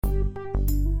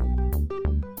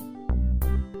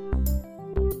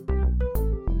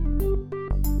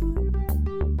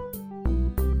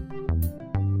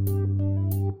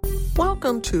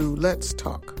Welcome to Let's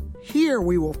Talk. Here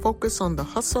we will focus on the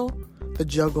hustle, the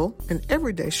juggle, and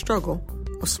everyday struggle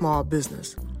of small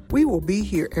business. We will be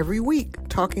here every week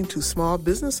talking to small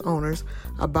business owners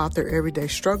about their everyday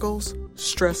struggles,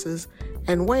 stresses,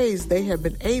 and ways they have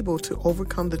been able to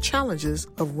overcome the challenges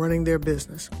of running their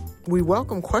business. We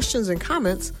welcome questions and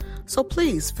comments, so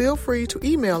please feel free to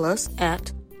email us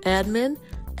at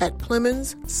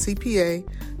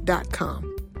admin@PlemonsCPA.com.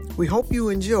 We hope you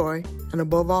enjoy, and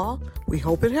above all, we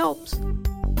hope it helps.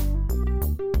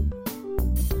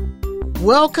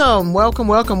 Welcome. Well,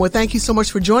 thank you so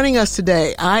much for joining us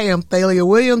today. I am Thalia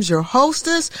Williams, your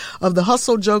hostess of the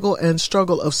Hustle, Juggle, and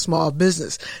Struggle of Small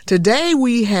Business. Today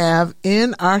we have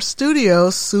in our studio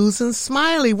Susan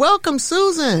Smylie. Welcome,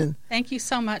 Susan. Thank you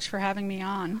so much for having me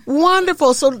on.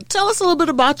 Wonderful. So tell us a little bit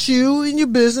about you and your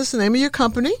business, the name of your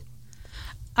company.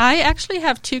 I actually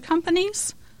have two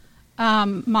companies.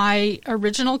 My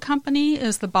original company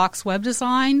is the Box Web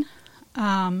Design,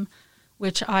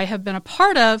 which I have been a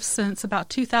part of since about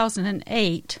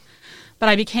 2008, but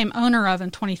I became owner of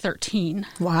in 2013.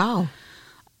 Wow.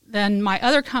 Then my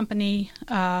other company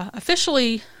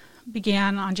officially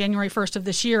began on January 1st of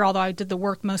this year, although I did the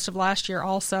work most of last year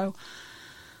also,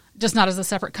 just not as a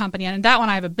separate company. And in that one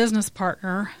I have a business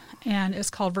partner, and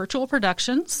it's called Virtual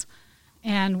Productions,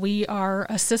 and we are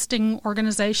assisting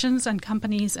organizations and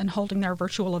companies in holding their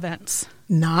virtual events.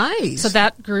 Nice. So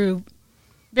that grew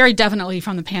very definitely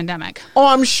from the pandemic. Oh,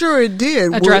 I'm sure it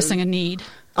did. Addressing a need.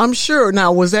 I'm sure.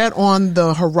 Now, was that on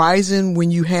the horizon when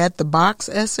you had the box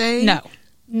essay? No,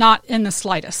 not in the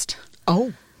slightest.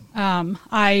 Oh.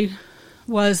 I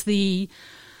was the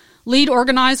lead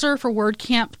organizer for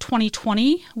WordCamp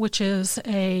 2020, which is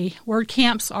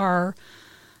WordCamps are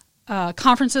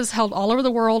conferences held all over the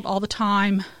world all the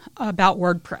time about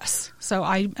WordPress. So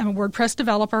I am a WordPress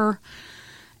developer,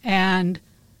 and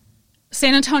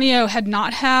San Antonio had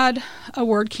not had a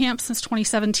WordCamp since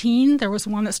 2017. There was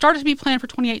one that started to be planned for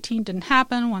 2018, didn't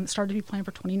happen. One that started to be planned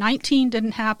for 2019,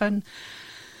 didn't happen.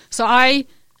 So I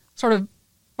sort of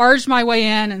barged my way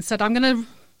in and said, I'm going to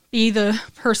be the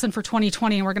person for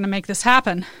 2020, and we're going to make this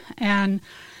happen. And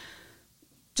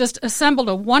just assembled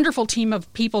a wonderful team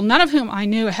of people, none of whom I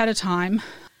knew ahead of time.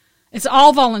 It's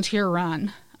all volunteer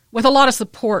run, with a lot of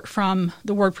support from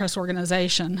the WordPress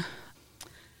organization.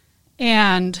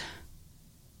 And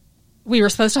we were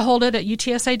supposed to hold it at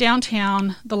UTSA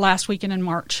Downtown the last weekend in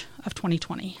March of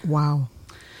 2020. Wow.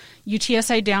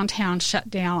 UTSA Downtown shut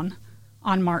down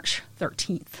on March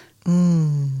 13th.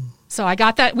 So I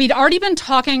got that. We'd already been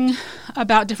talking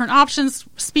about different options.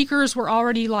 Speakers were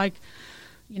already like,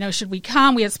 should we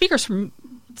come? We had speakers from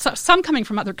some coming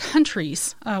from other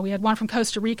countries. We had one from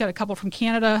Costa Rica, a couple from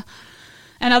Canada,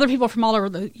 and other people from all over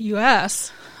the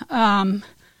U.S. And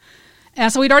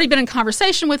so we'd already been in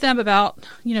conversation with them about,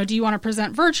 do you want to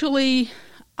present virtually?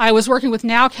 I was working with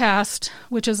Nowcast,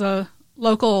 which is a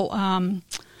local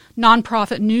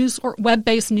nonprofit news or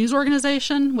web-based news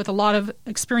organization with a lot of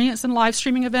experience in live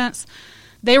streaming events.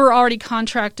 They were already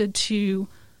contracted to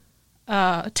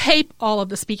tape all of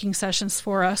the speaking sessions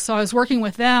for us. So I was working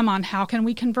with them on how can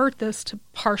we convert this to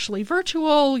partially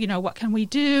virtual, what can we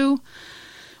do?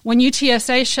 When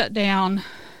UTSA shut down,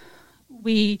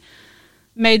 we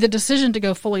made the decision to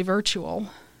go fully virtual.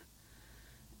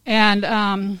 And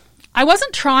I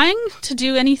wasn't trying to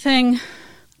do anything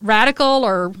radical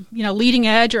or, leading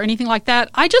edge or anything like that.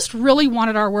 I just really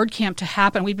wanted our WordCamp to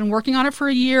happen. We'd been working on it for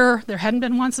a year. There hadn't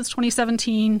been one since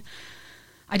 2017.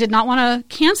 I did not want to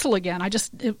cancel again.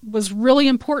 It was really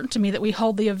important to me that we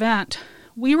hold the event.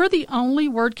 We were the only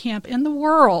WordCamp in the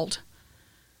world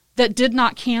that did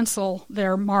not cancel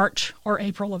their March or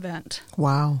April event.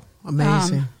 Wow.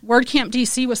 Amazing. WordCamp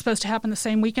DC was supposed to happen the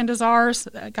same weekend as ours.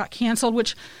 It got canceled,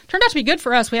 which turned out to be good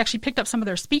for us. We actually picked up some of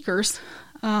their speakers.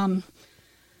 And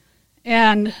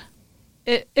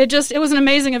it was an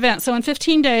amazing event. So in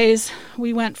 15 days,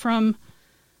 we went from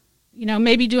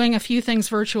maybe doing a few things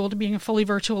virtual to being a fully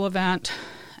virtual event,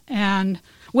 and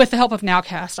with the help of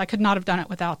Nowcast. I could not have done it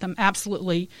without them.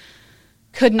 Absolutely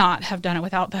could not have done it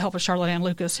without the help of Charlotte Ann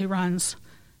Lucas, who runs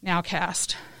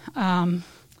Nowcast.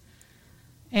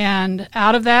 And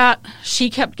out of that,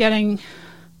 she kept getting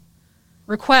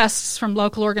requests from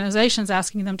local organizations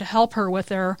asking them to help her with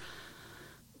their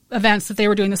events that they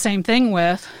were doing the same thing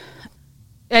with.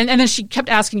 And then she kept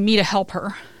asking me to help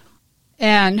her.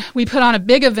 And we put on a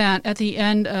big event at the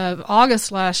end of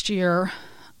August last year,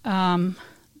 and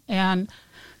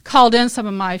called in some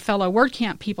of my fellow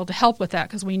WordCamp people to help with that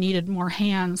because we needed more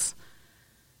hands.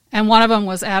 And one of them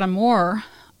was Adam Moore,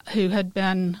 who had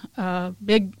been a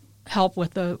big help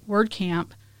with the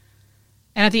WordCamp.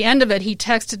 And at the end of it, he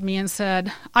texted me and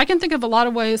said, I can think of a lot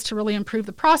of ways to really improve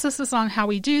the processes on how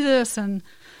we do this, and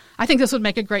I think this would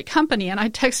make a great company. And I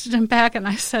texted him back and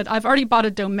I said, I've already bought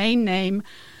a domain name.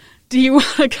 Do you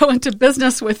want to go into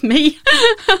business with me?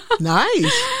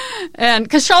 Nice. And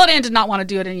because Charlotte Ann did not want to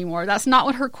do it anymore. That's not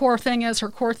what her core thing is. Her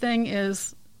core thing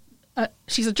is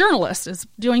she's a journalist, is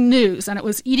doing news, and it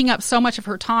was eating up so much of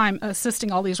her time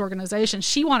assisting all these organizations.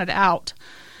 She wanted out.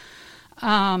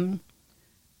 And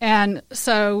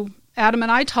so Adam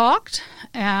and I talked,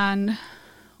 and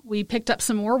we picked up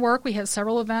some more work. We had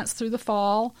several events through the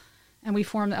fall, and we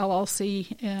formed the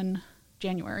LLC in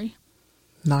January.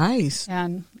 Nice.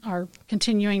 And are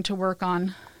continuing to work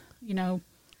on,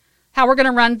 how we're going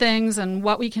to run things and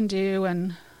what we can do.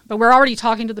 But we're already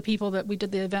talking to the people that we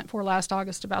did the event for last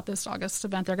August about this August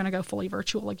event. They're going to go fully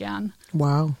virtual again.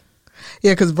 Wow.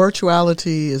 Yeah, because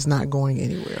virtuality is not going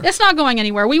anywhere. It's not going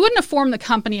anywhere. We wouldn't have formed the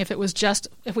company if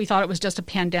we thought it was just a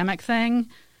pandemic thing.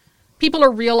 People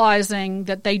are realizing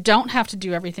that they don't have to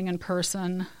do everything in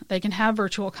person. They can have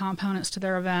virtual components to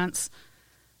their events.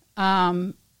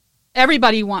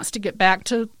 Everybody wants to get back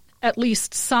to at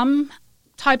least some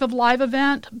type of live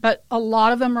event, but a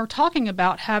lot of them are talking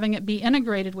about having it be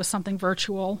integrated with something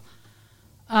virtual,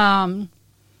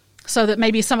 so that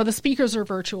maybe some of the speakers are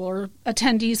virtual or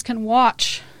attendees can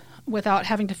watch without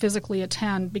having to physically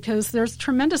attend, because there's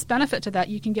tremendous benefit to that.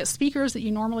 You can get speakers that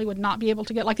you normally would not be able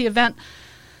to get. Like the event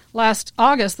last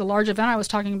August, the large event I was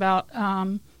talking about,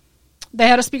 they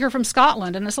had a speaker from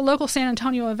Scotland, and it's a local San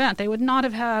Antonio event. They would not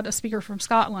have had a speaker from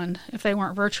Scotland if they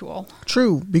weren't virtual.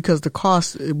 True, because the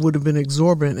cost would have been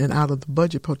exorbitant and out of the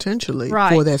budget potentially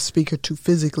for that speaker to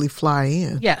physically fly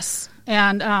in. Yes.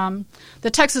 And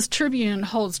the Texas Tribune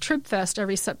holds TribFest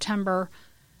every September,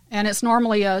 and it's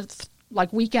normally a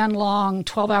weekend-long,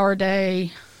 12-hour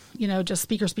day, just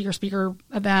speaker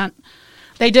event.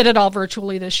 They did it all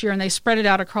virtually this year, and they spread it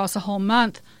out across a whole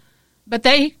month. But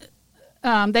they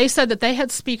said that they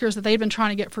had speakers that they'd been trying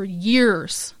to get for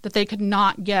years that they could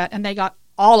not get, and they got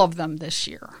all of them this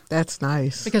year. That's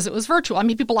nice. Because it was virtual. I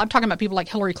mean, I'm talking about people like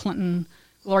Hillary Clinton,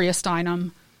 Gloria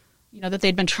Steinem, that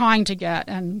they'd been trying to get,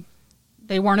 and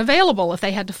they weren't available if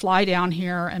they had to fly down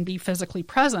here and be physically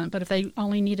present. But if they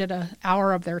only needed an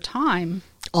hour of their time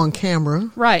on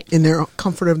camera, right, in their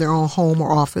comfort of their own home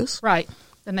or office, right,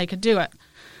 then they could do it.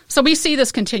 So we see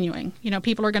this continuing.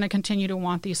 People are going to continue to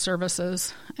want these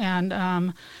services.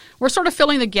 And we're sort of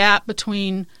filling the gap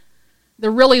between the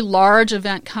really large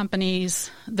event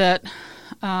companies that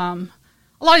a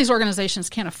lot of these organizations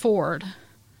can't afford,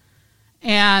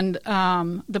 and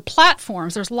the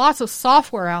platforms. There's lots of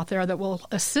software out there that will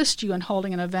assist you in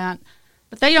holding an event,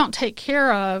 but they don't take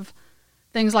care of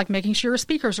things like making sure your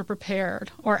speakers are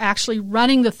prepared or actually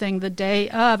running the thing the day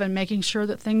of and making sure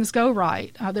that things go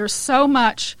right. There's so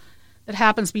much that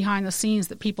happens behind the scenes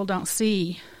that people don't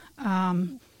see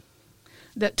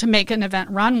that to make an event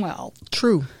run well.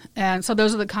 True. And so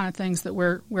those are the kind of things that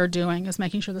we're doing, is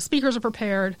making sure the speakers are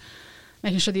prepared,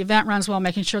 making sure the event runs well,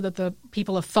 making sure that the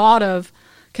people have thought of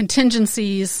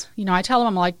contingencies. I tell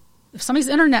them, like, if somebody's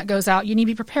internet goes out, you need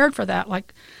to be prepared for that.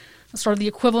 Like, sort of the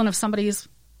equivalent of somebody's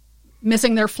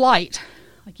missing their flight.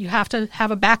 Like, you have to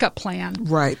have a backup plan.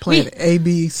 Right, plan A,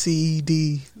 B, C,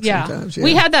 D sometimes. Yeah.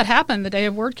 We had that happen the day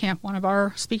of WordCamp. One of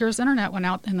our speakers' internet went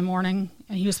out in the morning,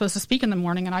 and he was supposed to speak in the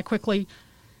morning, and I quickly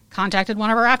contacted one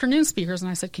of our afternoon speakers,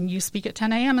 and I said, can you speak at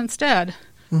 10 a.m. instead?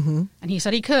 Mm-hmm. And he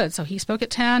said he could. So he spoke at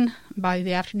 10. By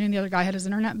the afternoon, the other guy had his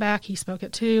internet back. He spoke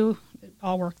at 2. It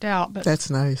all worked out. But that's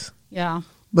nice. Yeah.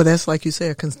 But that's, like you say,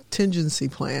 a contingency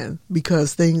plan,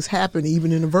 because things happen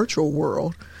even in the virtual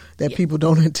world that people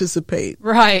don't anticipate.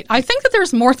 Right. I think that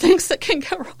there's more things that can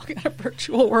go wrong in a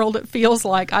virtual world, it feels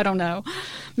like. I don't know.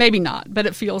 Maybe not, but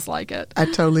it feels like it. I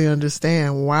totally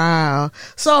understand. Wow.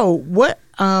 So what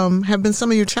have been some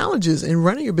of your challenges in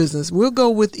running your business? We'll go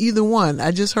with either one.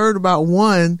 I just heard about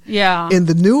one in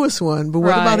the newest one, but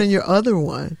what about in your other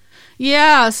one?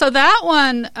 Yeah. So that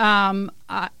one,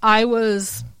 I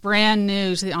was brand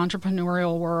new to the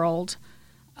entrepreneurial world.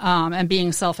 And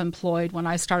being self-employed when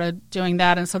I started doing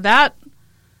that. And so that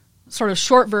sort of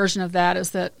short version of that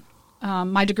is that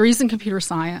my degree's in computer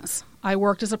science. I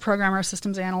worked as a programmer,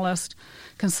 systems analyst,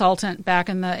 consultant back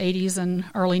in the 80s and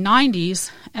early 90s,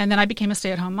 and then I became a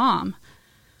stay-at-home mom.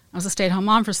 I was a stay-at-home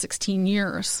mom for 16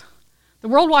 years. The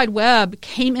World Wide Web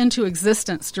came into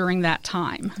existence during that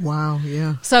time. Wow,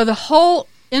 yeah. So the whole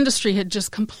industry had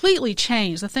just completely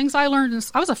changed. The things I learned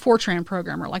I was a Fortran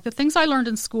programmer. Like, the things I learned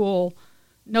in school,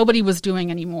 nobody was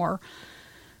doing anymore.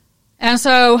 And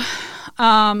so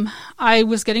I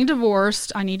was getting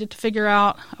divorced. I needed to figure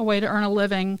out a way to earn a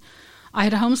living. I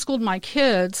had homeschooled my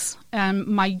kids, and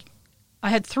my I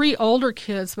had 3 older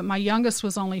kids, but my youngest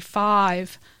was only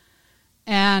 5.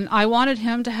 And I wanted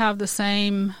him to have the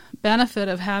same benefit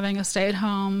of having a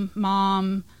stay-at-home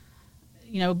mom,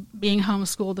 being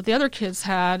homeschooled that the other kids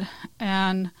had.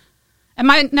 And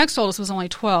my next oldest was only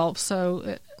 12.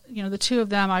 So, the 2 of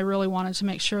them, I really wanted to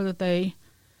make sure that they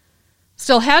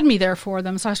still had me there for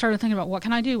them. So I started thinking about what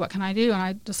can I do? And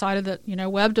I decided that,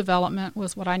 web development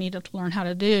was what I needed to learn how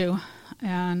to do.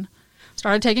 And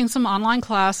started taking some online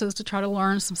classes to try to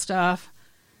learn some stuff.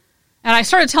 And I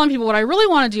started telling people what I really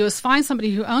want to do is find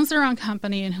somebody who owns their own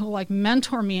company and who will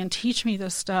mentor me and teach me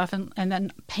this stuff and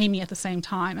then pay me at the same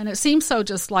time. And it seems so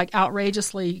just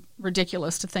outrageously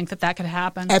ridiculous to think that could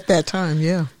happen. At that time,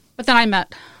 yeah. But then I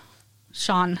met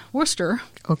Sean Worcester,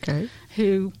 okay,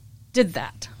 who did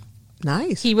that.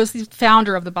 Nice. He was the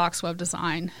founder of the Box Web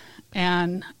Design.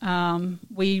 And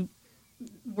we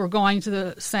were going to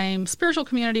the same spiritual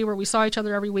community where we saw each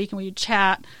other every week and we would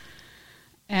chat.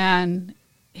 And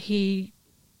he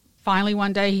finally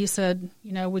one day he said,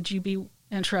 would you be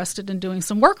interested in doing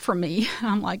some work for me? And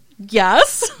I'm like,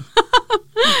 yes.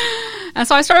 And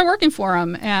so I started working for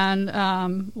him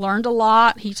and learned a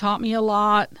lot. He taught me a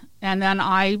lot. And then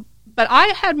but I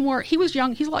had more, he was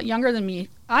young, he's a lot younger than me.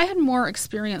 I had more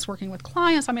experience working with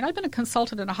clients. I mean, I'd been a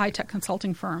consultant at a high-tech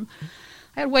consulting firm.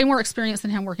 I had way more experience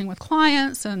than him working with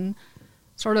clients and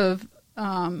sort of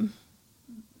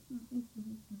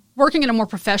working in a more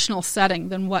professional setting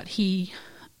than what he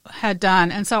had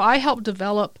done. And so I helped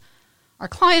develop our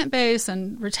client base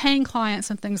and retain clients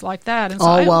and things like that. And so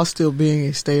all while still being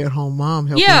a stay-at-home mom,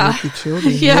 helping with your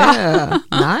children. Yeah.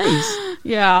 Nice.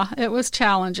 Yeah, it was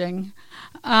challenging.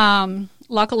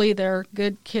 Luckily, they're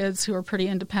good kids who are pretty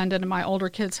independent, and my older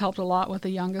kids helped a lot with the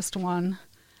youngest one.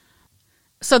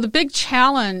 So the big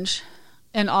challenge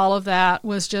in all of that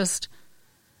was just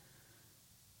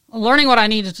learning what I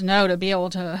needed to know to be able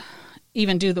to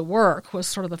even do the work was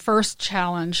sort of the first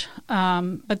challenge.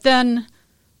 But then,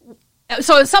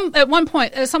 so at some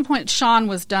point, Sean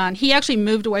was done. He actually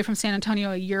moved away from San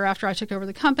Antonio a year after I took over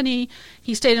the company.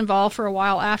 He stayed involved for a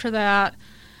while after that.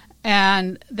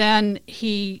 And then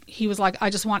he was like, I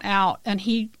just want out. And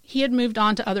he had moved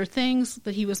on to other things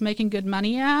that he was making good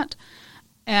money at.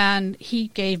 And he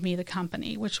gave me the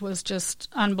company, which was just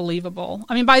unbelievable.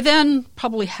 I mean, by then,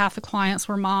 probably half the clients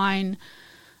were mine.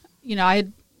 I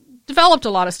had developed a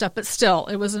lot of stuff, but still,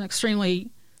 it was an extremely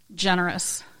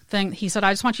generous thing. He said,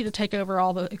 I just want you to take over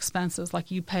all the expenses,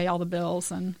 you pay all the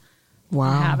bills and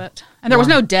have it. And there was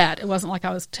no debt. It wasn't like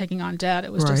I was taking on debt.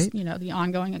 It was just, the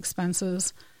ongoing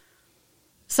expenses.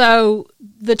 So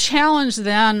the challenge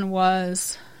then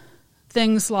was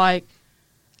things like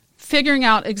figuring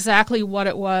out exactly what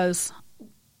it was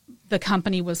the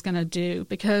company was going to do.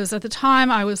 Because at the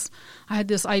time I had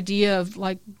this idea of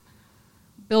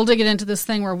building it into this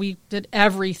thing where we did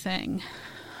everything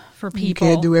for people. You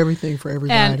can't do everything for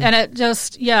everybody. And it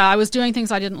just, I was doing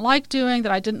things I didn't like doing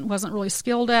that I wasn't really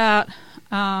skilled at.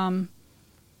 Kind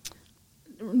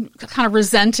of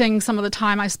resenting some of the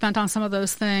time I spent on some of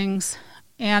those things.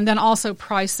 And then also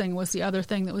pricing was the other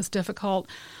thing that was difficult.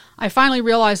 I finally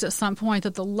realized at some point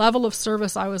that the level of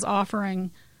service I was offering,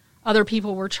 other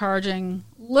people were charging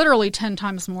literally 10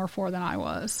 times more for than I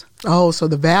was. Oh, so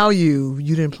the value,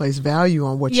 you didn't place value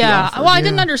on what you offered. Well, I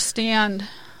didn't understand.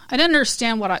 I didn't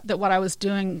understand what I was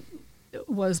doing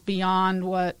was beyond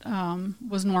what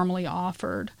was normally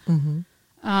offered.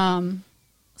 Mm-hmm.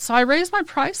 So I raised my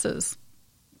prices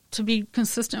to be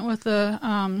consistent with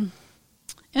the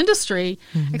industry,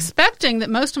 expecting that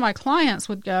most of my clients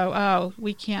would go, oh,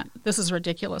 we can't, this is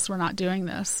ridiculous, we're not doing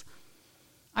this.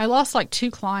 I lost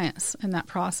 2 clients in that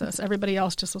process. Everybody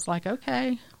else just was like,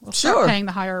 okay, we'll start paying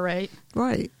the higher rate.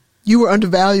 Right. You were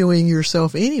undervaluing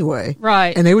yourself anyway.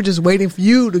 Right. And they were just waiting for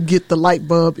you to get the light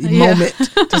bulb moment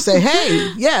to say,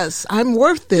 hey, yes, I'm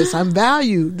worth this. I'm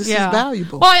valued. This is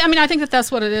valuable. Well, I think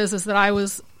that's what it is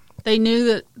that they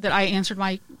knew that I answered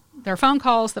their phone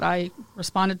calls, that I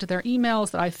responded to their emails,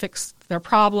 that I fixed their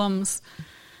problems.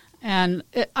 And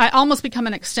I almost become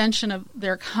an extension of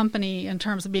their company in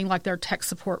terms of being their tech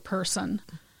support person.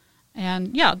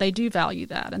 And they do value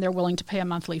that, and they're willing to pay a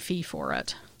monthly fee for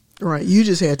it. Right. You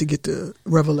just had to get the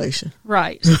revelation.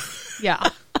 Right. Yeah.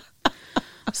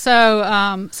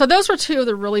 So those were 2 of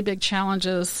the really big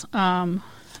challenges. And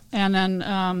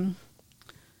then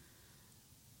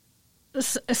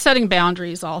setting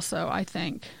boundaries also, I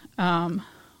think,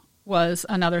 was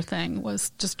another thing,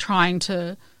 was just trying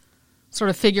to sort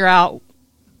of figure out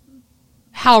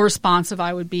how responsive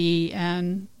I would be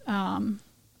and, how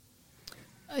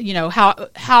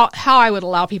I would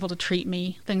allow people to treat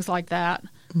me, things like that.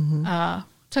 Mm-hmm.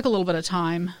 Took a little bit of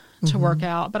time to work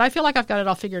out. But I feel like I've got it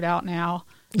all figured out now.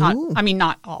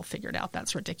 Not all figured out.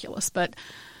 That's ridiculous. But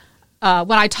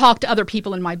when I talk to other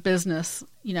people in my business,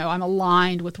 I'm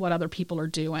aligned with what other people are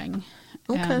doing.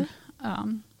 Okay.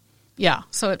 And,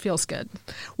 so it feels good.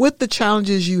 With the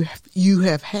challenges you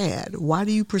have had, why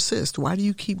do you persist? Why do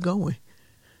you keep going?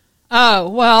 Oh,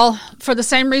 well, for the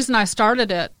same reason I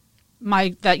started it.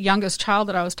 That youngest child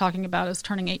that I was talking about is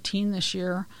turning 18 this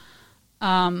year.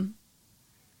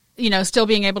 Still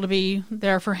being able to be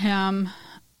there for him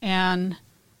and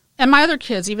my other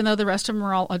kids, even though the rest of them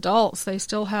are all adults, they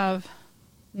still have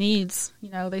needs.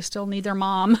 They still need their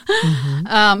mom.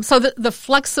 Mm-hmm. So the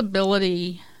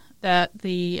flexibility that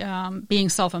the being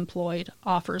self-employed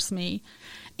offers me,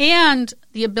 and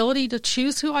the ability to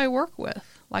choose who I work with.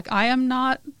 Like I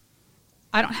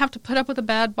don't have to put up with a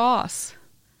bad boss.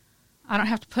 I don't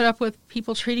have to put up with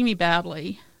people treating me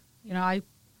badly.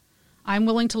 I'm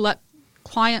willing to let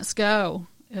clients go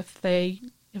if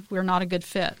we're not a good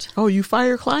fit. Oh, you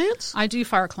fire clients? I do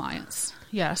fire clients.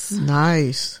 Yes.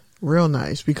 Nice. Real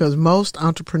nice. Because most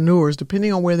entrepreneurs,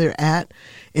 depending on where they're at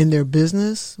in their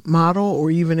business model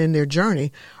or even in their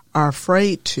journey, are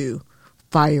afraid to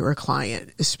fire a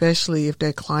client, especially if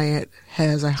that client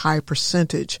has a high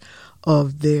percentage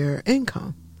of their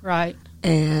income. Right.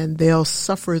 And they'll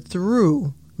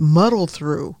muddle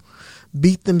through,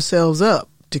 beat themselves up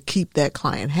to keep that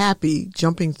client happy,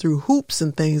 jumping through hoops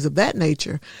and things of that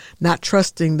nature, not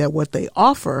trusting that what they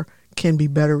offer can be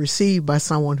better received by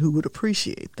someone who would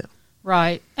appreciate them.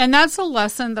 Right. And that's a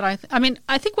lesson that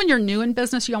I think when you're new in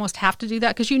business, you almost have to do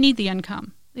that because you need the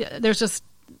income.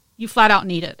 You flat out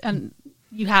need it, and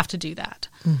you have to do that.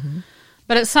 Mm-hmm.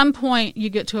 But at some point, you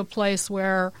get to a place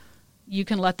where you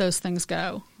can let those things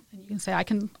go. And you can say, I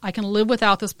can live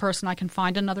without this person. I can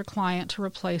find another client to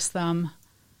replace them,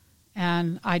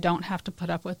 and I don't have to put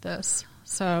up with this.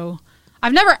 So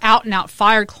I've never out and out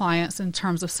fired clients in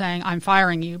terms of saying I'm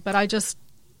firing you, but I just,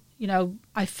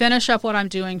 I finish up what I'm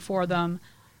doing for them,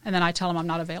 and then I tell them I'm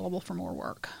not available for more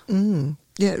work.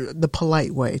 Yeah, the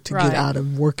polite way to get out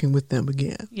of working with them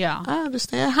again. Yeah. I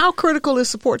understand. How critical is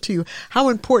support to you? How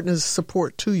important is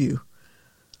support to you?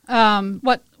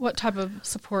 What type of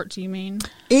support do you mean?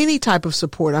 Any type of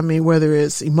support. I mean, whether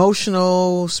it's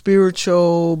emotional,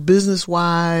 spiritual,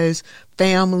 business-wise,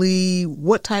 family,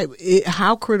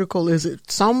 how critical is it?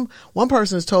 One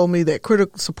person has told me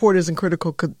that support isn't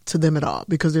critical to them at all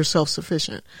because they're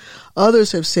self-sufficient.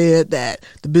 Others have said that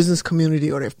the business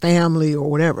community or their family or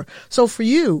whatever. So for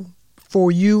you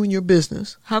and your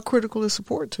business, how critical is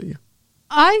support to you?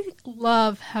 I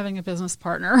love having a business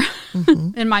partner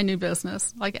in my new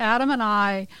business. Like Adam and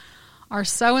I are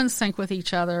so in sync with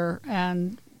each other,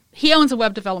 and he owns a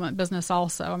web development business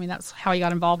also. I mean, that's how he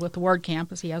got involved with the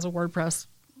WordCamp, is he has a WordPress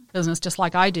business just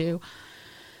like I do.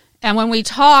 And when we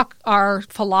talk, our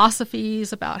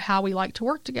philosophies about how we like to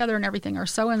work together and everything are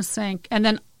so in sync.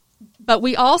 But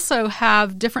we also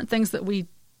have different things that we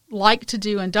like to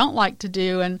do and don't like to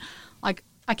do. And like,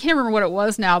 I can't remember what it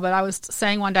was now, but I was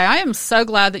saying one day, I am so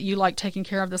glad that you like taking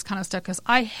care of this kind of stuff because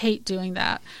I hate doing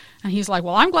that. And he's like,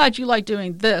 well, I'm glad you like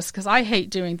doing this because I hate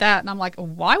doing that. And I'm like,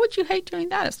 why would you hate doing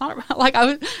that? It's not like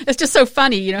it's just so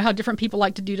funny, how different people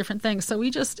like to do different things. So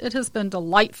it has been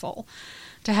delightful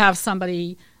to have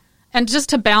somebody and just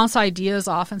to bounce ideas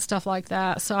off and stuff like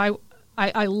that. So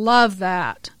I love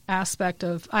that aspect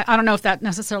of, I don't know if that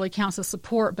necessarily counts as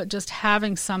support, but just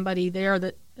having somebody there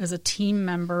that as a team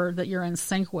member that you're in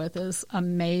sync with is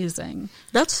amazing.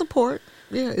 That's support.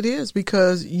 Yeah, it is,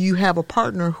 because you have a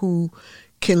partner who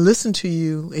can listen to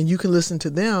you and you can listen to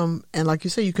them. And like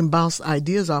you say, you can bounce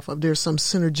ideas off of. There's some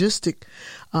synergistic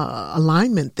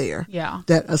alignment there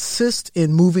that assists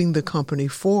in moving the company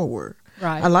forward.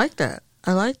 Right. I like that.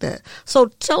 So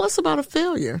tell us about a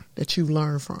failure that you've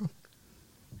learned from.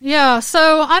 Yeah,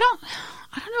 so I don't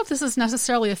know if this is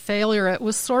necessarily a failure. It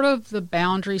was sort of the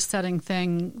boundary setting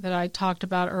thing that I talked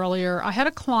about earlier. I had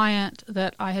a client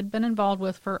that I had been involved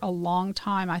with for a long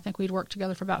time. I think we'd worked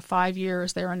together for about 5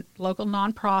 years. They're a local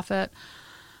nonprofit.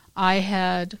 I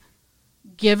had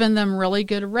given them really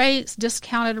good rates,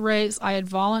 discounted rates. I had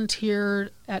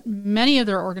volunteered at many of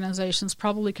their organizations,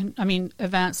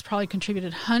 events, probably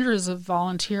contributed hundreds of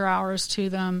volunteer hours to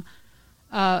them.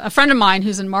 A friend of mine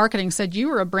who's in marketing said, you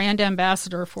were a brand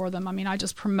ambassador for them. I mean, I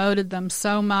just promoted them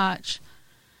so much.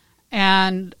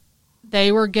 And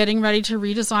they were getting ready to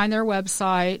redesign their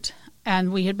website.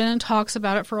 And we had been in talks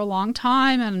about it for a long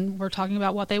time. And we're talking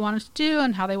about what they wanted to do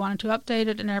and how they wanted to update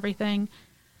it and everything.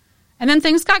 And then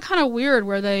things got kind of weird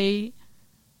where they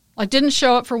didn't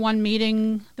show up for one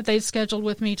meeting that they'd scheduled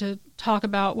with me to talk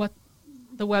about what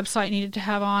the website needed to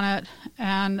have on it.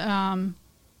 And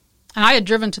And I had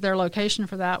driven to their location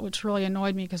for that, which really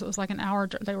annoyed me because it was like an hour.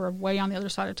 They were way on the other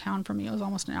side of town from me. It was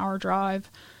almost an hour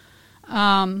drive.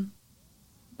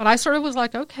 But I sort of was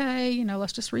like, okay,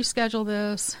 let's just reschedule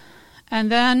this.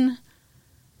 And then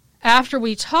after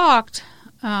we talked,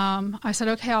 I said,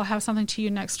 okay, I'll have something to you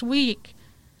next week.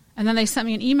 And then they sent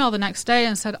me an email the next day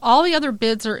and said, all the other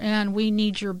bids are in. We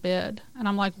need your bid. And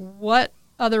I'm like, what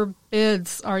other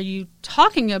bids are you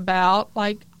talking about?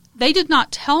 Like, they did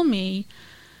not tell me,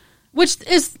 which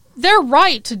is their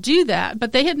right to do that,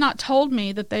 but they had not told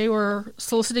me that they were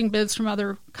soliciting bids from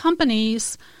other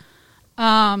companies.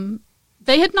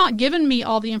 They had not given me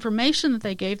all the information that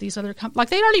they gave these other companies. Like,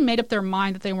 they'd already made up their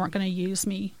mind that they weren't going to use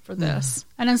me for this.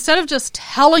 And instead of just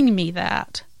telling me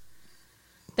that,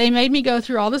 they made me go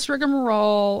through all this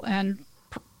rigmarole and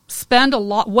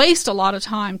waste a lot of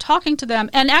time talking to them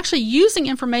and actually using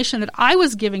information that I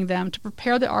was giving them to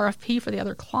prepare the RFP for the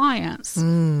other clients.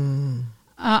 The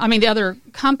other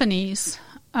companies.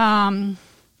 And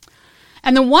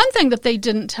the one thing that they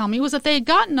didn't tell me was that they had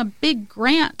gotten a big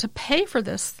grant to pay for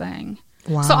this thing.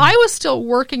 Wow. So I was still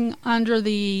working under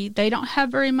they don't have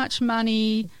very much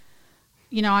money.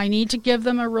 I need to give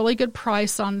them a really good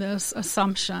price on this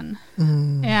assumption.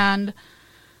 And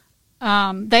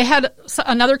they had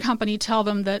another company tell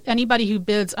them that anybody who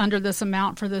bids under this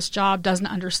amount for this job doesn't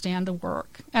understand the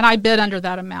work. And I bid under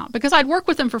that amount because I'd worked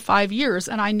with them for 5 years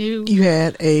and I knew. You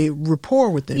had a rapport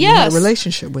with them. Yes. You had a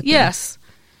relationship with them. Yes.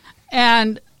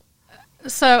 And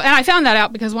I found that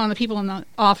out because one of the people in the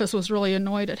office was really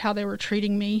annoyed at how they were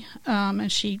treating me.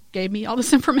 And she gave me all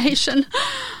this information.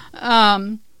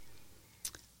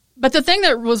 But the thing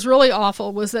that was really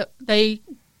awful was that they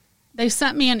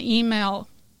sent me an email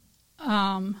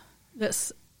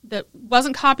that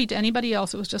wasn't copied to anybody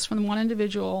else. It was just from one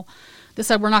individual that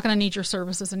said, we're not going to need your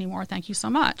services anymore. Thank you so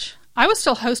much. I was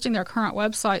still hosting their current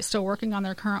website, still working on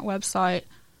their current website.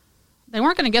 They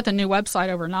weren't going to get the new website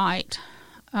overnight.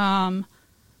 But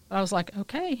I was like,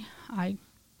 okay.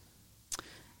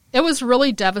 It was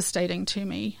really devastating to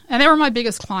me. And they were my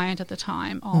biggest client at the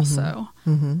time also.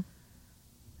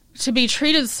 To be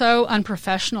treated so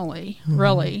unprofessionally,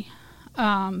 really.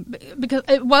 Because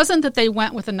it wasn't that they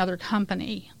went with another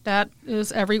company. That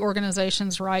is every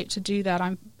organization's right to do that.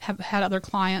 I have had other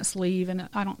clients leave, and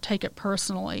I don't take it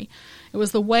personally. It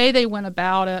was the way they went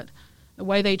about it, the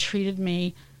way they treated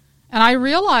me. And I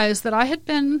realized that I had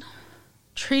been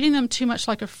treating them too much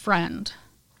like a friend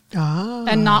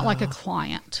and not like a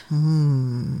client.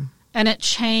 And it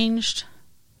changed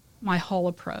my whole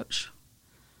approach.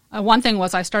 One thing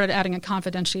was I started adding a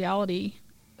confidentiality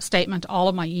statement to all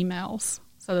of my emails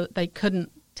so that they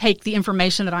couldn't take the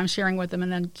information that I'm sharing with them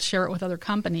and then share it with other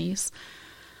companies.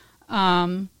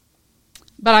 But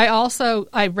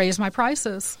I raised my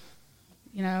prices.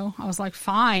 I was like,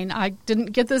 fine, I didn't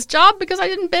get this job because I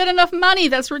didn't bid enough money.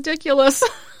 That's ridiculous.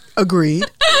 Agreed.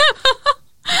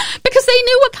 Because they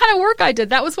knew what kind of work I did.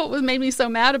 That was what made me so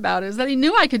mad about it, is that they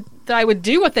knew that I would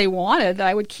do what they wanted, that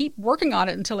I would keep working on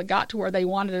it until it got to where they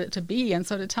wanted it to be. And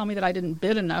so to tell me that I didn't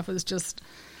bid enough was just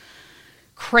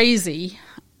crazy.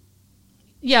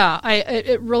 Yeah,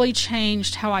 it really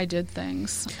changed how I did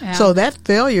things. And so that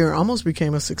failure almost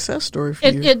became a success story for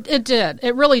you. It did.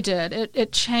 It really did.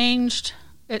 It changed.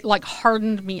 It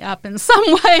hardened me up in some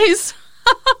ways.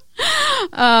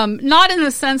 Not in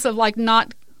the sense of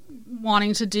not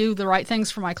wanting to do the right things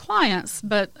for my clients,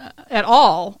 but at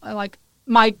all.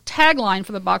 My tagline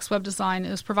for the box web design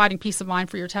is providing peace of mind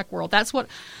for your tech world. That's what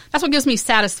gives me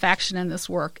satisfaction in this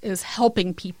work, is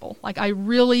helping people. I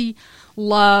really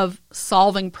love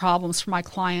solving problems for my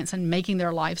clients and making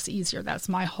their lives easier. That's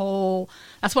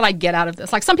what I get out of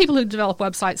this. Some people who develop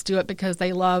websites do it because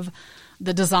they love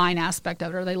the design aspect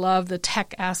of it, or they love the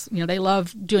tech they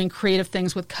love doing creative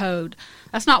things with code.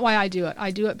 That's not why I do it.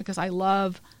 I do it because I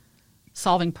love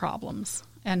solving problems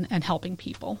and helping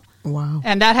people. Wow.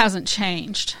 And that hasn't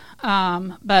changed.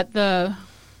 And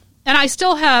I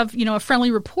still have, a friendly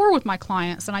rapport with my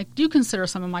clients, and I do consider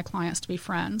some of my clients to be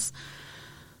friends.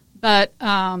 But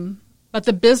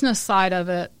the business side of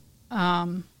it,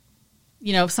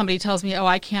 if somebody tells me, oh,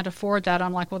 I can't afford that,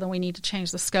 I'm like, well, then we need to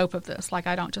change the scope of this.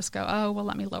 I don't just go, oh, well,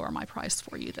 let me lower my price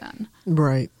for you then.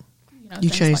 Right. You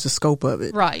change the scope of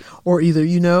it. Right. Or either,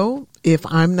 if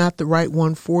I'm not the right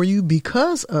one for you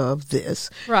because of this,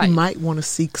 right, you might want to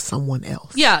seek someone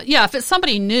else. Yeah. If it's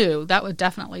somebody new, that would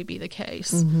definitely be the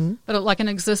case. Mm-hmm. But like an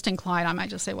existing client, I might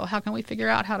just say, well, how can we figure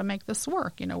out how to make this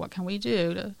work? What can we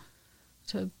do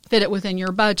to fit it within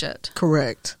your budget?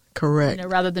 Correct.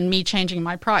 Rather than me changing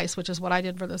my price, which is what I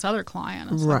did for this other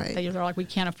client. It's right. They're like, we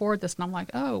can't afford this. And I'm like,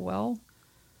 oh, well,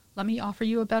 let me offer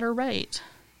you a better rate.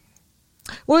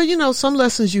 Well, some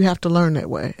lessons you have to learn that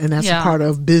way. And that's a part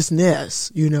of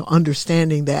business,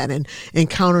 understanding that and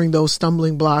encountering those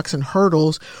stumbling blocks and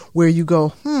hurdles where you go,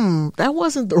 that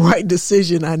wasn't the right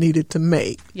decision I needed to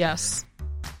make. Yes.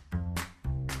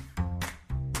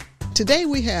 Today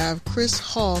we have Chris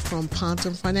Hall from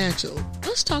Pontum Financial.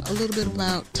 Let's talk a little bit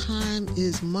about time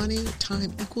is money,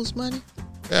 time equals money.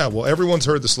 Yeah, well, everyone's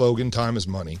heard the slogan, time is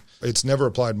money. It's never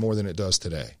applied more than it does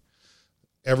today.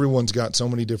 Everyone's got so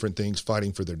many different things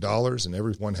fighting for their dollars, and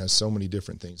everyone has so many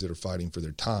different things that are fighting for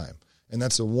their time. And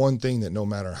that's the one thing that no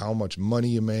matter how much money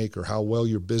you make or how well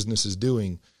your business is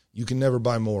doing, you can never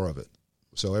buy more of it.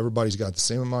 So everybody's got the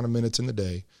same amount of minutes in the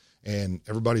day, and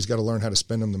everybody's got to learn how to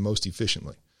spend them the most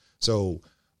efficiently. So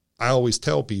I always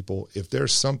tell people, if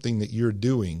there's something that you're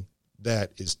doing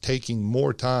that is taking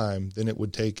more time than it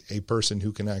would take a person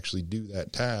who can actually do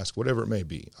that task, whatever it may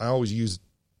be. I always use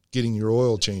getting your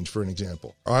oil changed for an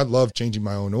example. I love changing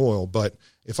my own oil, but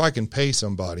if I can pay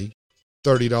somebody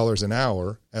 $30 an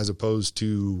hour as opposed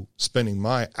to spending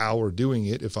my hour doing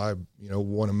it, if I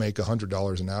want to make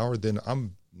 $100 an hour, then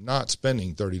I'm not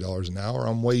spending $30 an hour.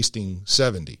 I'm wasting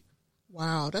 $70.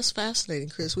 Wow, that's fascinating,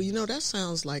 Chris. Well, that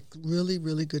sounds like really,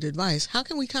 really good advice. How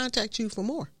can we contact you for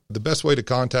more? The best way to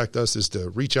contact us is to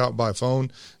reach out by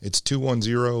phone. It's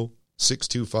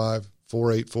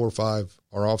 210-625-4845.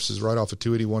 Our office is right off of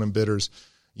 281 in Bitters.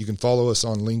 You can follow us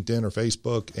on LinkedIn or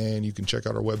Facebook, and you can check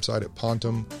out our website at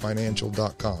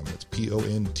pontumfinancial.com. It's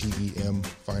PONTEM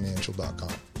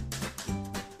financial.com.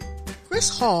 Chris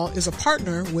Hall is a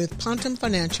partner with Pontum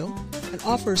Financial and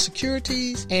offers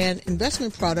securities and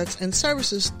investment products and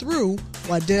services through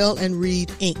Waddell & Reed,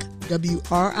 Inc.,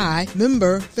 WRI,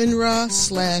 member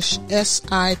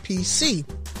FINRA/SIPC.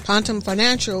 Pontum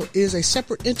Financial is a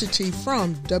separate entity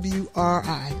from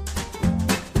WRI.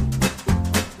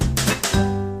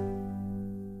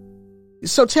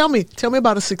 So tell me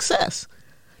about a success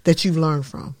that you've learned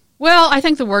from. Well, I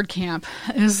think the word camp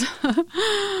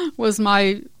was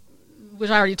my, which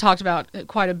I already talked about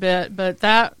quite a bit, but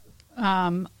that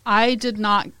I did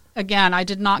not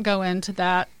go into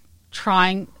that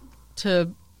trying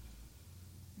to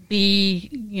be,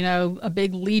 a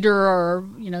big leader or,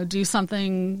 do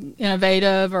something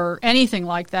innovative or anything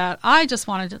like that. I just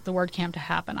wanted the WordCamp to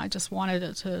happen. I just wanted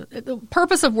it to. The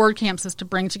purpose of WordCamps is to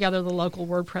bring together the local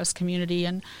WordPress community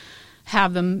and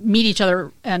have them meet each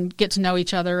other and get to know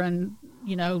each other and,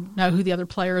 know who the other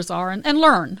players are and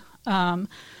learn.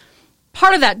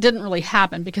 Part of that didn't really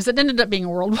happen because it ended up being a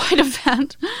worldwide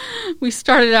event. We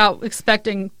started out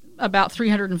expecting about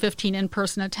 315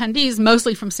 in-person attendees,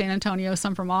 mostly from San Antonio,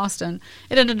 some from Austin.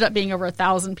 It ended up being over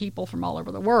 1,000 people from all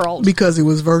over the world. Because it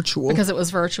was virtual. And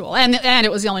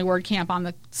it was the only WordCamp on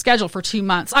the schedule for 2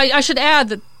 months. I should add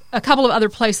that a couple of other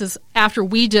places after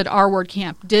we did our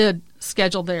WordCamp did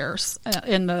schedule theirs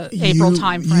in the April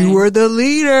timeframe. You were the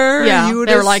leader. Yeah,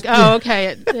 they were like, oh,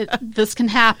 okay, this can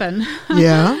happen.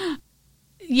 Yeah.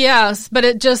 Yes, but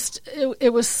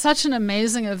it was such an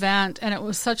amazing event, and it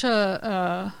was such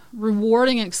a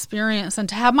rewarding experience. And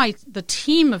to have the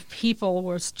team of people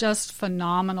was just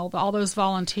phenomenal. All those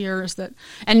volunteers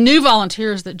and new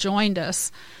volunteers that joined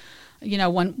us.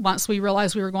 Once we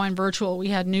realized we were going virtual, we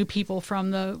had new people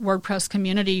from the WordPress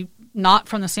community, not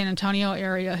from the San Antonio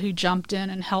area, who jumped in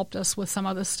and helped us with some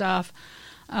of the stuff,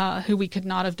 who we could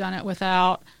not have done it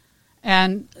without.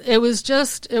 And it was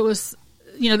this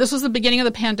was the beginning of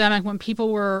the pandemic when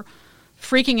people were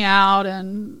freaking out,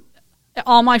 and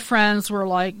all my friends were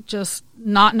like just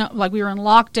like we were in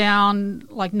lockdown,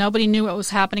 like nobody knew what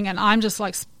was happening, and I'm just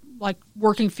like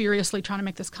working furiously trying to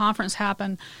make this conference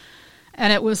happen.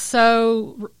 And it was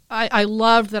so I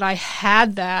loved that I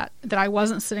had that I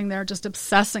wasn't sitting there just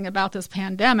obsessing about this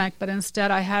pandemic, but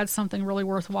instead I had something really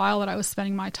worthwhile that I was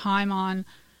spending my time on.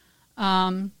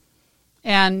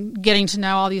 And getting to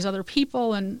know all these other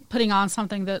people and putting on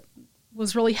something that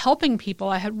was really helping people.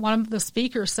 I had one of the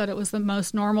speakers said it was the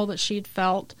most normal that she'd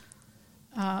felt,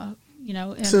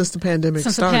 since the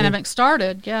pandemic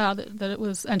started. Yeah, that it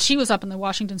was, and she was up in the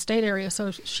Washington State area,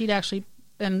 so she'd actually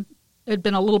it'd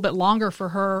been a little bit longer for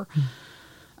her.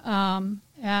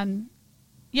 And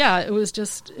yeah, it was.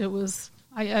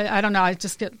 I don't know. I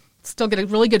just still get a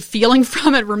really good feeling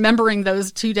from it, remembering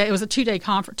those 2 days. It was a 2-day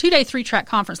conference, 2-day 3-track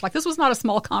conference. Like, this was not a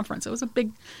small conference. It was a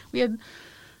big, we had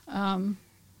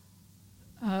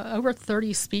over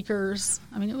 30 speakers.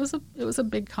 I mean, it was a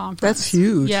big conference. That's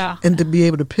huge. Yeah. And to be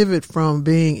able to pivot from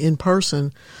being in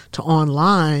person to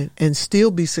online and still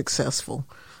be successful,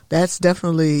 that's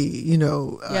definitely,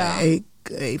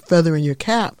 a feather in your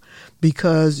cap,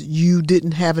 because you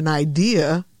didn't have an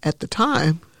idea at the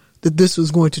time that this was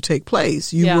going to take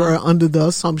place. You Yeah. were under the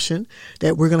assumption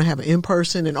that we're going to have an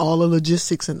in-person and all the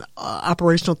logistics and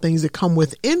operational things that come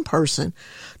with in-person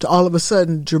to all of a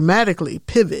sudden dramatically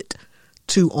pivot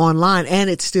to online and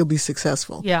it still be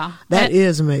successful. Yeah. That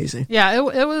is amazing. Yeah,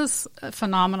 it was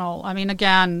phenomenal. I mean,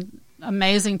 again,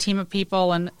 amazing team of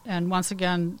people. And once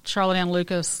again, Charlotte Ann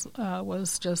Lucas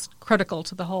was just critical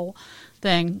to the whole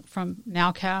thing from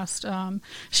Nowcast.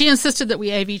 She insisted that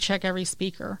we AV check every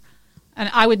speaker. And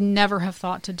I would never have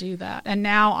thought to do that. And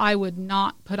now I would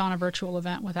not put on a virtual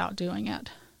event without doing it.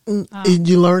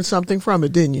 You learned something from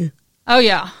it, didn't you? Oh,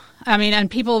 yeah. I mean,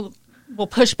 and people will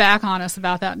push back on us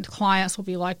about that. And clients will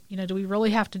be like, do we really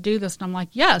have to do this? And I'm like,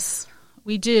 yes,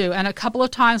 we do. And a couple of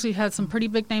times we've had some pretty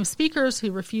big name speakers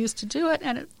who refuse to do it.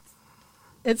 And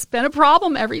it's been a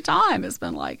problem every time. It's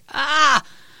been like,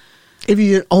 If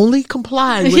you had only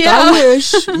complied with our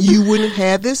wish, you wouldn't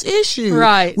have this issue.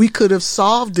 Right. We could have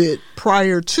solved it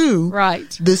prior to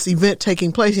this event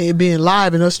taking place and it being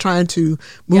live and us trying to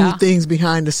move things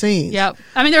behind the scenes. Yep.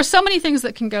 I mean, there's so many things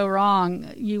that can go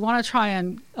wrong. You want to try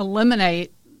and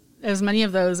eliminate as many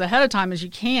of those ahead of time as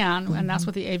you can, and that's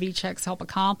what the AV checks help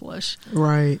accomplish.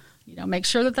 Right. Make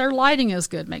sure that their lighting is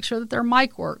good. Make sure that their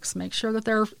mic works. Make sure that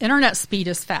their internet speed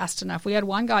is fast enough. We had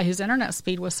one guy whose internet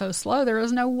speed was so slow, there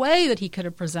was no way that he could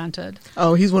have presented.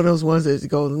 Oh, he's one of those ones that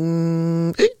goes,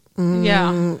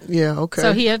 yeah. Yeah, okay.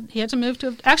 So he had to move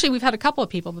to, actually we've had a couple of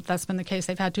people that's been the case.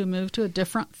 They've had to move to a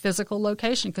different physical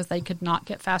location because they could not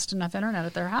get fast enough internet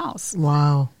at their house.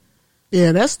 Wow.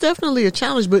 Yeah, that's definitely a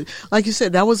challenge. But like you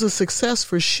said, that was a success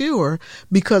for sure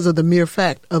because of the mere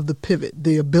fact of the pivot,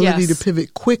 the ability to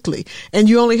pivot quickly. And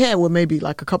you only had, maybe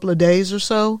like a couple of days or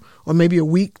so, or maybe a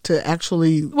week to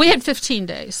actually. We had 15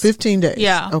 days. 15 days.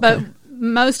 Yeah. Okay. But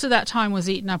most of that time was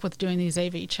eaten up with doing these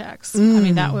AV checks. I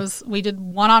mean, we did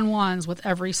one-on-ones with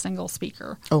every single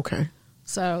speaker. Okay.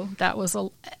 So that was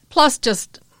plus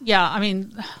just, I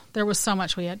mean, there was so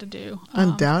much we had to do.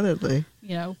 Undoubtedly.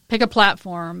 Pick a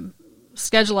platform,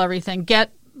 schedule everything,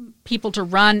 get people to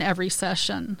run every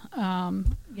session. I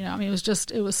mean,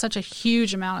 it was such a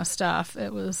huge amount of stuff.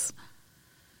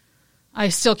 I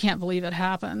still can't believe it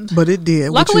happened. But it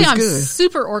did, Luckily, which was I'm good.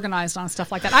 super organized on stuff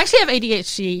like that. I actually have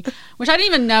ADHD, which I didn't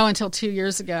even know until 2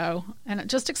 years ago, and it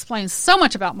just explains so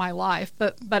much about my life.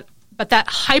 But that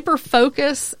hyper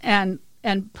focus and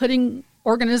putting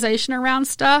organization around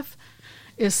stuff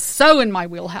is so in my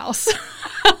wheelhouse.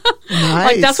 Nice.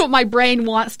 Like that's what my brain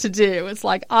wants to do. It's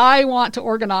like I want to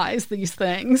organize these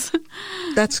things.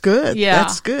 That's good. Yeah.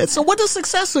 That's good. So what does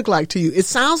success look like to you? It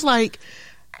sounds like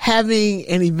having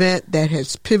an event that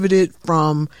has pivoted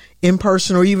from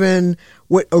in-person or even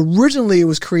what originally it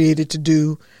was created to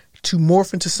do to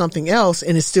morph into something else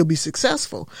and it still be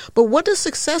successful. But what does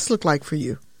success look like for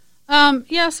you?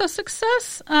 So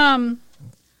success,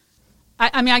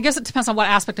 I mean, I guess it depends on what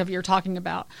aspect of it you're talking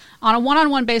about. On a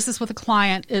one-on-one basis with a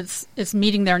client, it's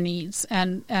meeting their needs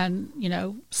and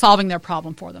solving their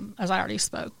problem for them, as I already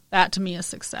spoke. That to me is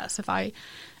success. If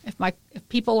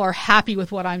people are happy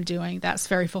with what I'm doing, that's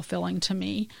very fulfilling to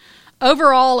me.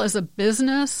 Overall, as a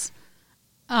business,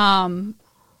 I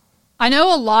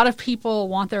know a lot of people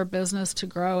want their business to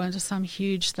grow into some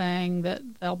huge thing that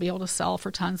they'll be able to sell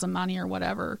for tons of money or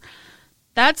whatever.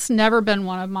 That's never been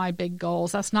one of my big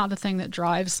goals. That's not the thing that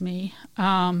drives me.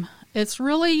 It's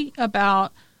really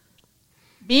about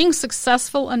being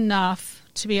successful enough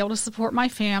to be able to support my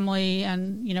family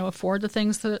and, afford the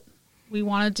things that we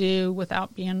want to do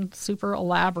without being super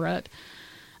elaborate.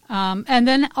 And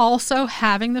then also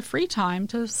having the free time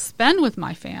to spend with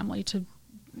my family, to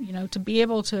be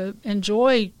able to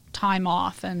enjoy time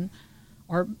off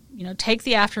or take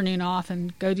the afternoon off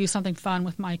and go do something fun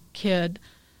with my kid.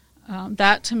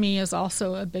 That to me is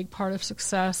also a big part of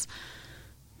success.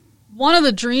 One of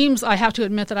the dreams I have to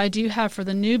admit that I do have for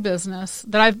the new business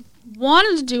that I've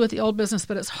wanted to do with the old business,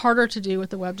 but it's harder to do with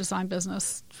the web design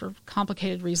business for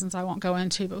complicated reasons I won't go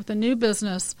into. But with the new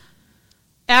business,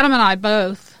 Adam and I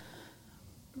both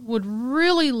would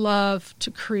really love to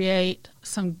create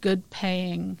some good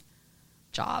paying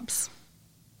jobs.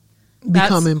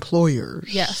 Become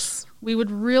employers. Yes. We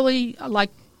would really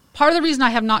part of the reason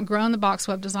I have not grown the box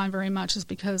web design very much is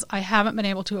because I haven't been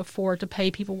able to afford to pay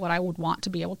people what I would want to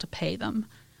be able to pay them.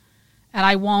 And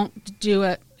I won't do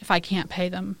it if I can't pay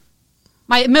them.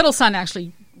 My middle son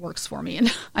actually works for me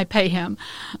and I pay him.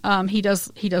 He does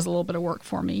a little bit of work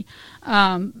for me,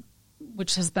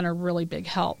 which has been a really big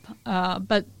help.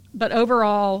 But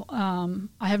overall,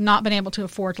 I have not been able to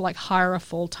afford to hire a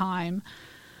full-time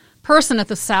person at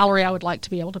the salary I would like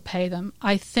to be able to pay them.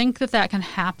 I think that can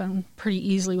happen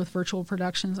pretty easily with virtual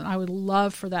productions, and I would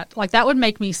love for that. That would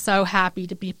make me so happy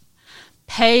to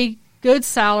pay good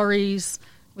salaries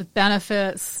with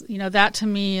benefits, that to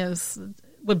me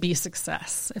would be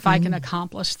success. If I can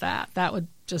accomplish that, that would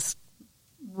just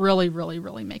really, really,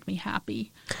 really make me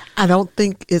happy. I don't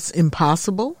think it's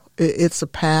impossible. It's a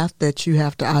path that you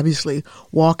have to obviously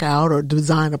walk out or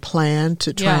design a plan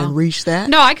to try and reach that.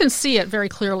 No, I can see it very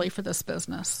clearly for this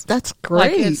business. That's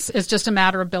great. It's just a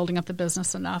matter of building up the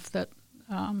business enough that,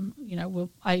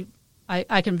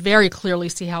 I can very clearly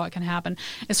see how it can happen.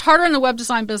 It's harder in the web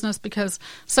design business because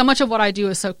so much of what I do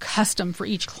is so custom for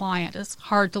each client. It's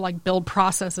hard to build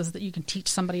processes that you can teach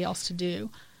somebody else to do.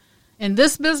 In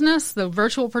this business, the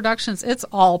virtual productions, it's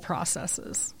all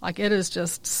processes. It is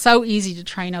just so easy to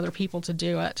train other people to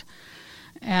do it.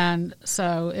 And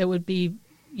so it would be,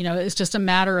 it's just a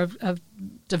matter of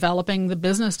developing the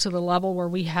business to the level where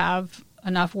we have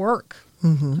enough work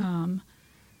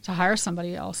to hire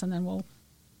somebody else, and then we'll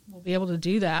be able to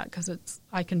do that because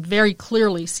I can very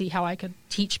clearly see how I could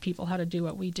teach people how to do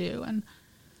what we do and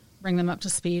bring them up to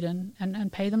speed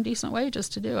and pay them decent wages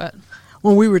to do it.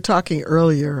 When we were talking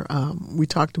earlier, we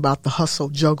talked about the hustle,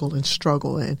 juggle, and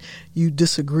struggle, and you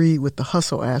disagreed with the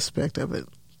hustle aspect of it.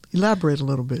 Elaborate a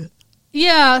little bit.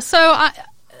 Yeah, so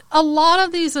a lot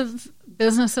of these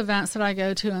business events that I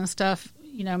go to and stuff,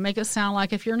 make it sound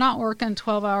like if you're not working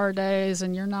 12-hour days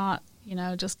and you're not,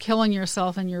 just killing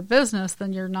yourself in your business,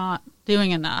 then you're not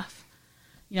doing enough.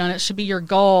 And it should be your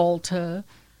goal to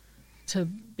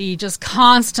be just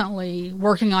constantly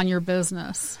working on your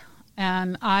business.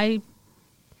 And I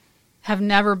have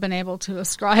never been able to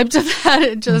ascribe to that.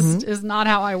 It just is not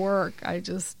how I work. I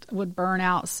just would burn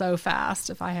out so fast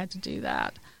if I had to do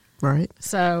that. Right.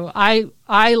 So I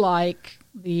like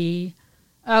taking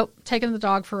the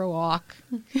dog for a walk,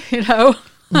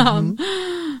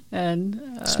 and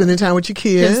spending time with your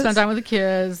kids. Spend time with the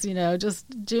kids,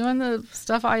 just doing the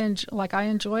stuff I enjoy. I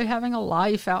enjoy having a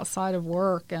life outside of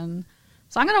work, and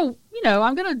so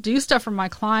I'm gonna do stuff for my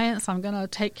clients. I'm gonna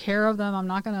take care of them. I'm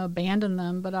not gonna abandon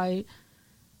them, but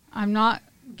I'm not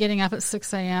getting up at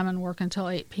 6 a.m. and work until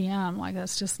 8 p.m.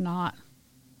 That's just not.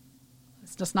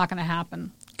 It's just not going to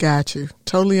happen. Got you.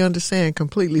 Totally understand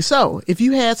completely. So, if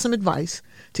you had some advice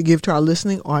to give to our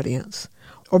listening audience,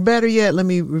 or better yet, let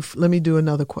me do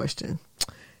another question.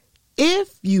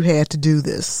 If you had to do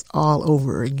this all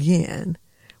over again,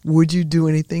 would you do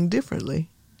anything differently,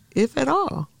 if at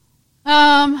all?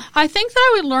 I think that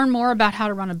I would learn more about how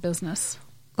to run a business.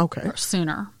 Okay.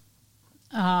 Sooner.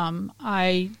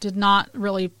 I did not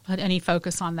really put any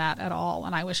focus on that at all,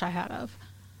 and I wish I had of,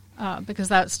 because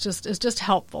it's just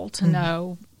helpful to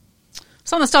know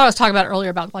some of the stuff I was talking about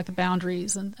earlier about the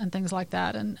boundaries and things like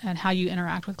that, and how you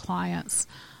interact with clients.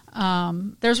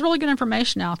 There's really good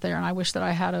information out there, and I wish that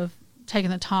I had have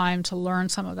taken the time to learn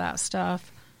some of that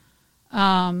stuff.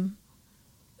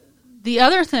 The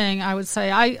other thing I would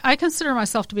say, I consider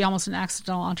myself to be almost an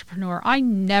accidental entrepreneur. I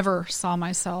never saw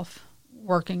myself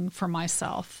working for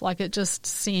myself. It just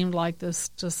seemed like this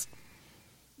just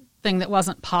thing that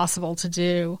wasn't possible to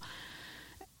do.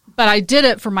 But I did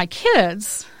it for my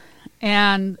kids.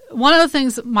 And one of the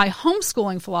things, my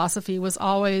homeschooling philosophy was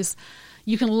always,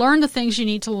 you can learn the things you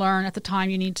need to learn at the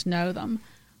time you need to know them.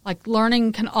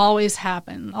 Learning can always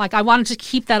happen. I wanted to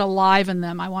keep that alive in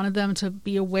them. I wanted them to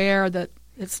be aware that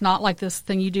it's not like this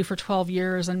thing you do for 12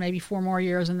 years and maybe 4 more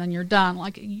years and then you're done.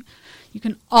 You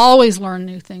can always learn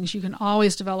new things. You can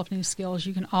always develop new skills.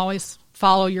 You can always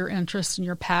follow your interests and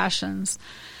your passions.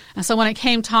 And so when it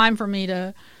came time for me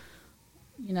to,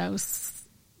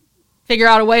 figure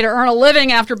out a way to earn a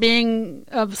living after being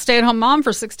a stay-at-home mom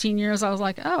for 16 years, I was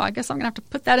like, oh, I guess I'm going to have to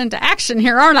put that into action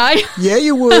here, aren't I? Yeah,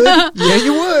 you would. Yeah,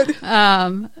 you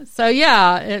would. So,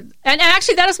 yeah. And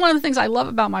actually, that is one of the things I love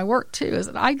about my work, too, is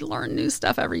that I learn new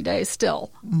stuff every day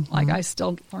still. I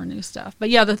still learn new stuff. But,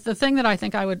 yeah, the thing that I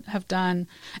think I would have done,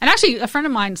 and actually a friend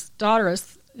of mine's daughter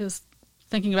is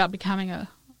thinking about becoming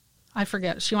I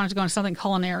forget, she wanted to go into something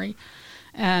culinary.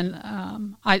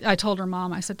 And I told her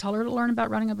mom, I said, tell her to learn about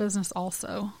running a business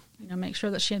also. Make sure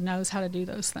that she knows how to do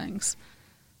those things.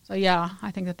 So, yeah,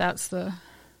 I think that's the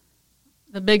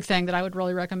big thing that I would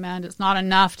really recommend. It's not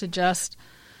enough to just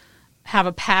have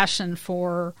a passion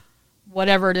for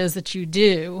whatever it is that you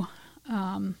do.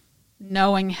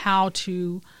 Knowing how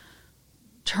to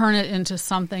turn it into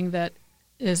something that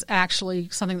is actually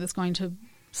something that's going to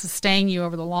sustain you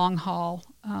over the long haul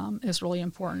is really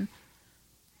important.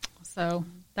 So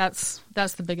That's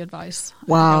the big advice.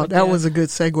 Wow, that was a good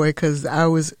segue, because I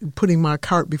was putting my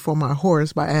cart before my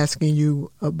horse by asking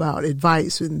you about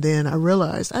advice, and then I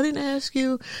realized I didn't ask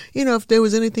you, if there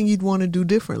was anything you'd want to do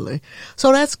differently.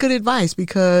 So that's good advice,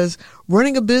 because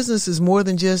running a business is more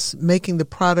than just making the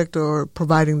product or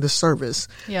providing the service.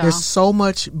 Yeah. There's so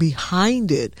much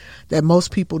behind it that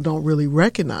most people don't really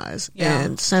recognize. Yeah.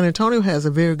 And San Antonio has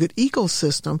a very good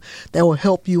ecosystem that will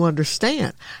help you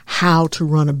understand how to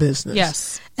run a business.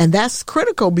 Yes. And that's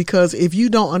critical, because if you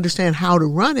don't understand how to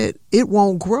run it, it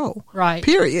won't grow. Right.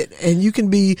 Period. And you can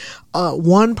be a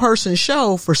one-person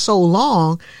show for so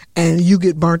long and you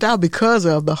get burnt out because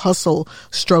of the hustle,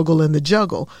 struggle, and the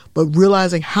juggle. But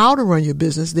realizing how to run your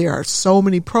business, there are so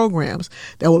many programs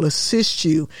that will assist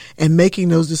you in making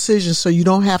those decisions so you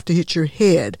don't have to hit your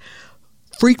head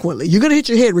frequently. You're going to hit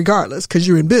your head regardless because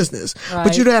you're in business, right.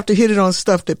 But you don't have to hit it on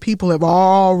stuff that people have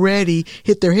already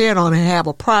hit their head on and have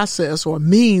a process or a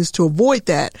means to avoid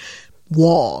that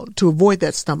wall, to avoid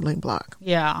that stumbling block.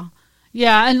 Yeah.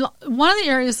 Yeah. And one of the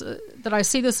areas that I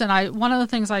see this in, one of the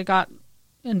things I got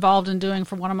involved in doing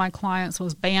for one of my clients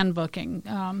was band booking.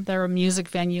 They're a music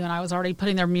venue, and I was already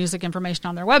putting their music information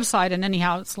on their website. And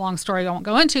anyhow, it's a long story I won't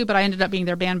go into, but I ended up being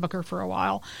their band booker for a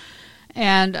while.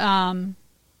 And,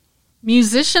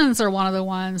 musicians are one of the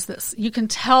ones that you can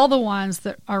tell, the ones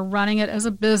that are running it as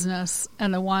a business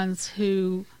and the ones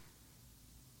who,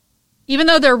 even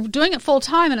though they're doing it full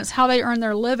time and it's how they earn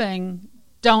their living,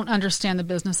 don't understand the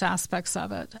business aspects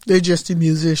of it. They're just a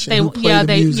musician. Who play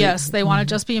the music. Yes, they want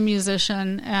to just be a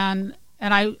musician, and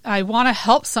I want to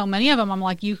help so many of them. I'm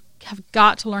like, you have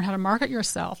got to learn how to market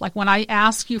yourself. Like when I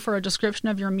ask you for a description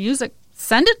of your music,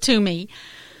 send it to me.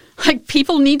 Like,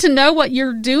 people need to know what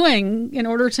you're doing in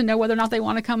order to know whether or not they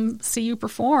want to come see you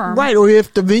perform. Right, or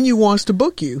if the venue wants to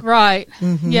book you. Right,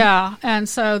 yeah. And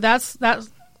so that's a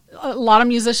lot of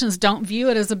musicians don't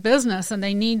view it as a business, and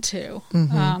they need to.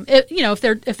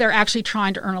 If they're actually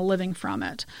trying to earn a living from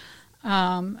it.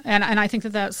 And I think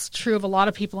that that's true of a lot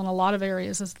of people in a lot of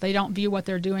areas, is they don't view what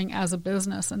they're doing as a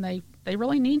business, and they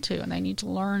really need to, and they need to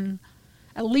learn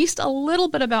at least a little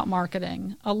bit about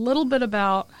marketing, a little bit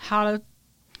about how to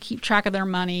keep track of their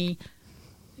money,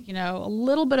 a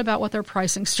little bit about what their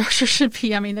pricing structure should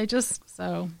be. I mean,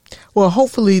 Well,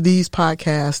 hopefully these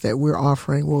podcasts that we're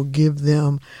offering will give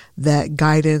them that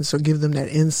guidance or give them that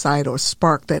insight or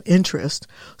spark that interest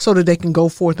so that they can go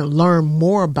forth and learn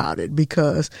more about it.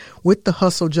 Because with the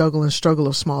hustle, juggle, and struggle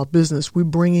of small business, we're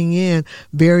bringing in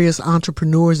various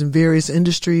entrepreneurs in various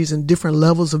industries and different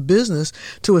levels of business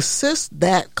to assist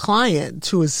that client,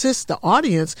 to assist the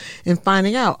audience in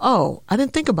finding out, oh, I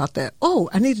didn't think about that. Oh,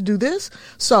 I need to do this.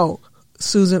 So,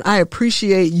 Susan, I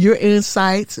appreciate your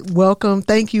insights. Welcome.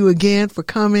 Thank you again for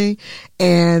coming.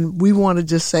 And we want to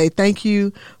just say thank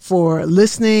you for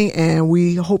listening, and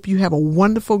we hope you have a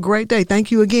wonderful, great day.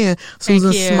 Thank you again,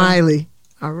 Susan Smylie.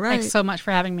 All right. Thanks so much for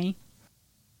having me.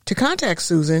 To contact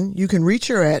Susan, you can reach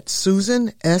her at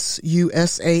Susan,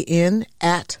 SUSAN,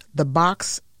 at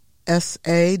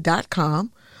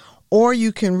theboxsa.com, or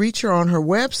you can reach her on her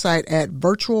website at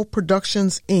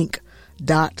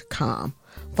virtualproductionsinc.com.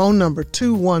 Phone number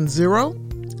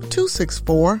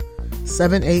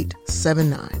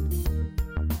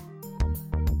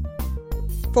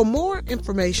 210-264-7879. For more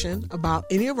information about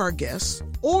any of our guests,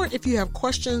 or if you have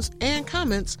questions and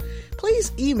comments,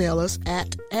 please email us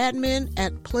at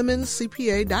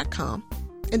admin@PlemonsCPA.com.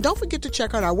 And don't forget to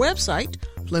check out our website,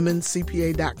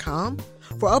 PlemonsCPA.com,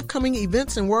 for upcoming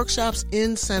events and workshops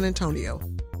in San Antonio.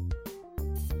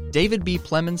 David B.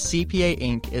 Plemons CPA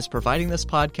Inc. is providing this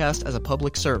podcast as a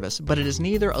public service, but it is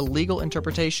neither a legal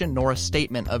interpretation nor a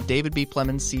statement of David B.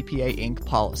 Plemons CPA Inc.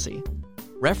 policy.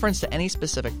 Reference to any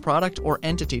specific product or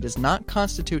entity does not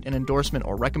constitute an endorsement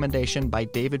or recommendation by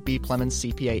David B. Plemons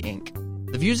CPA Inc.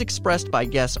 The views expressed by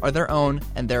guests are their own,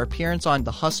 and their appearance on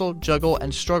the Hustle, Juggle,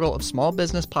 and Struggle of Small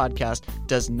Business podcast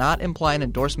does not imply an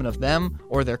endorsement of them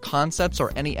or their concepts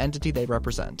or any entity they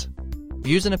represent.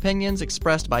 Views and opinions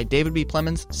expressed by David B.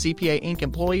 Plemons CPA Inc.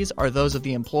 employees are those of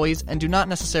the employees and do not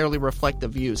necessarily reflect the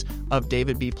views of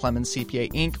David B. Plemons CPA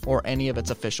Inc. or any of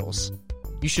its officials.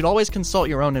 You should always consult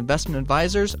your own investment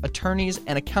advisors, attorneys,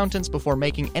 and accountants before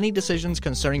making any decisions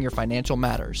concerning your financial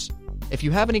matters. If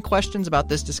you have any questions about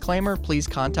this disclaimer, please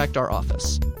contact our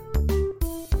office.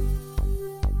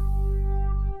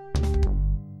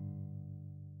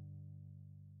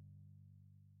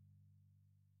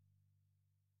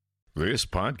 This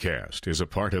podcast is a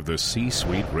part of the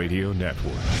C-Suite Radio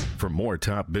Network. For more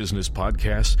top business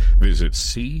podcasts, visit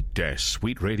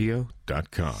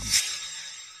c-suiteradio.com.